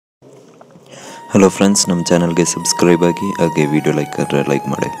Hello friends, ನಮ್ಮ ಚಾನಲ್ಗೆ subscribe ಆಗಿ ಹಾಗೆ ವಿಡಿಯೋ ಲೈಕ್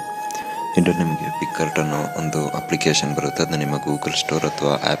ಮಾಡಿ. ಇನ್ನು ನಿಮಗೆ ಪಿಕ್ಆರ್ಟ್ ಅನ್ನೋ ಒಂದು ಅಪ್ಲಿಕೇಶನ್ ಬರುತ್ತೆ. ಅದನ್ನ ನಿಮ್ಮ ಗೂಗಲ್ ಸ್ಟೋರ್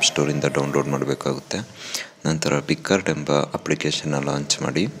ಅಥವಾ ಆ್ಯಪ್ ಸ್ಟೋರಿಂದ ಡೌನ್ಲೋಡ್ ಮಾಡಬೇಕಾಗುತ್ತೆ. ನಂತರ ಪಿಕ್ಆರ್ಟ್ ಎಂಬ ಅಪ್ಲಿಕೇಶನ್ನ ಲಾಂಚ್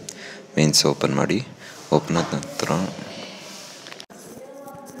ಮಾಡಿ, ಮೀನ್ಸ್ ಓಪನ್ ಮಾಡಿ. ಓಪನ್ ಆದ ನಂತರ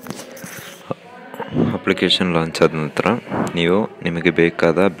ಅಪ್ಲಿಕೇಶನ್ ಲಾಂಚ್ ಆದ ನಂತರ ನೀವು ನಿಮಗೆ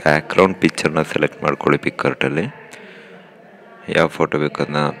ಬೇಕಾದ ಬ್ಯಾಕ್ಗ್ರೌಂಡ್ ಪಿಕ್ಚರ್ನ ಸೆಲೆಕ್ಟ್ ಮಾಡ್ಕೊಳ್ಳಿ. ಪಿಕ್ಆರ್ಟಲ್ಲಿ ಯಾವ ಫೋಟೋ ಬೇಕು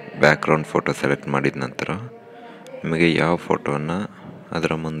ಅದನ್ನ ಬ್ಯಾಕ್ಗ್ರೌಂಡ್ ಫೋಟೋ ಸೆಲೆಕ್ಟ್ ಮಾಡಿದ ನಂತರ ನಿಮಗೆ ಯಾವ ಫೋಟೋವನ್ನು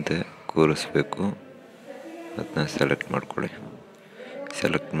ಅದರ ಮುಂದೆ ಕೂರಿಸ್ಬೇಕು ಅದನ್ನ ಸೆಲೆಕ್ಟ್ ಮಾಡ್ಕೊಳ್ಳಿ.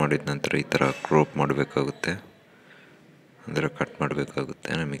 ಸೆಲೆಕ್ಟ್ ಮಾಡಿದ ನಂತರ ಈ ಥರ ಕ್ರಾಪ್ ಮಾಡಬೇಕಾಗುತ್ತೆ, ಅಂದರೆ ಕಟ್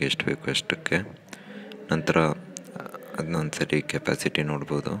ಮಾಡಬೇಕಾಗುತ್ತೆ ನಮಗೆ ಎಷ್ಟು ಬೇಕು ಅಷ್ಟಕ್ಕೆ. ನಂತರ ಅದನ್ನೊಂದು ಸರಿ ಕೆಪಾಸಿಟಿ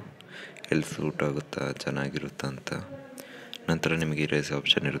ನೋಡ್ಬೋದು, ಎಲ್ಲಿ ಸೂಟ್ ಆಗುತ್ತಾ ಚೆನ್ನಾಗಿರುತ್ತಾ ಅಂತ. ನಂತರ ನಿಮಗೆ ಇರೇಸ್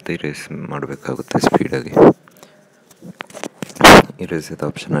ಆಪ್ಷನ್ ಇರುತ್ತೆ, ಇರೇಸ್ ಮಾಡಬೇಕಾಗುತ್ತೆ ಸ್ಪೀಡಾಗಿ. ಇರೇಸಿದ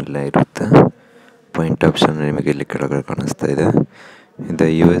ಆಪ್ಷನಲ್ಲೇ ಇರುತ್ತೆ. ಪಾಯಿಂಟ್ ಆಪ್ಷನ್ ನಿಮಗೆ ಇಲ್ಲಿ ಕೆಳಗಡೆ ಕಾಣಿಸ್ತಾ ಇದೆ. ಇದು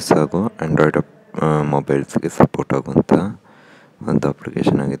US ಹಾಗೂ ಆ್ಯಂಡ್ರಾಯ್ಡ್ ಮೊಬೈಲ್ಸ್ಗೆ ಸಪೋರ್ಟ್ ಆಗುವಂಥ ಒಂದು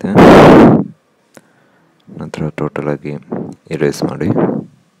ಅಪ್ಲಿಕೇಶನ್ ಆಗಿದೆ. ನಂತರ ಟೋಟಲಾಗಿ ಇರೇಸ್ ಮಾಡಿ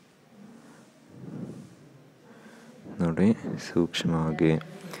ನೋಡಿ, ಸೂಕ್ಷ್ಮವಾಗಿ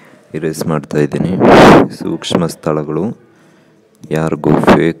ಇರೇಸ್ ಮಾಡ್ತಾಯಿದ್ದೀನಿ. ಸೂಕ್ಷ್ಮ ಸ್ಥಳಗಳು ಯಾರಿಗೂ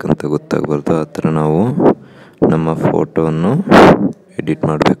ಫೇಕ್ ಅಂತ ಗೊತ್ತಾಗಬಾರ್ದು, ಆ ಥರ ನಾವು ನಮ್ಮ ಫೋಟೋವನ್ನು ಎಡಿಟ್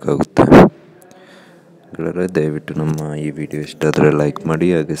ಮಾಡಬೇಕಾಗುತ್ತೆ. ಗೆಳೆಯರೆ, ದಯವಿಟ್ಟು ನಮ್ಮ ಈ ವಿಡಿಯೋ ಇಷ್ಟ ಆದರೆ ಲೈಕ್ ಮಾಡಿ,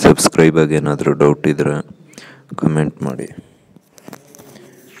 ಹಾಗೆ ಸಬ್ಸ್ಕ್ರೈಬ್ ಆಗಿ. ಏನಾದರೂ ಡೌಟ್ ಇದ್ದರೆ ಕಮೆಂಟ್ ಮಾಡಿ.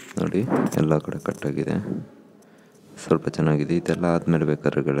 ನೋಡಿ, ಎಲ್ಲ ಕಡೆ ಕಟ್ಟಾಗಿದೆ, ಸ್ವಲ್ಪ ಚೆನ್ನಾಗಿದೆ. ಇದೆಲ್ಲ ಆದಮೇಲೆ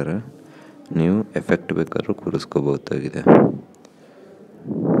ಬೇಕಾದ್ರೆ ಗೆಳೆಯರೆ ನೀವು ಎಫೆಕ್ಟ್ ಬೇಕಾದ್ರೂ ಕೂರಿಸ್ಕೋಬಹುದಾಗಿದೆ.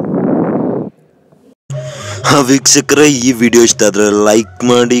 ವೀಕ್ಷಕರೇ, ಈ ವಿಡಿಯೋ ಇಷ್ಟ ಆದರೆ ಲೈಕ್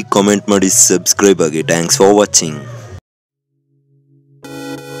ಮಾಡಿ, ಕಾಮೆಂಟ್ ಮಾಡಿ, ಸಬ್ಸ್ಕ್ರೈಬ್ ಆಗಿ. Thanks for watching.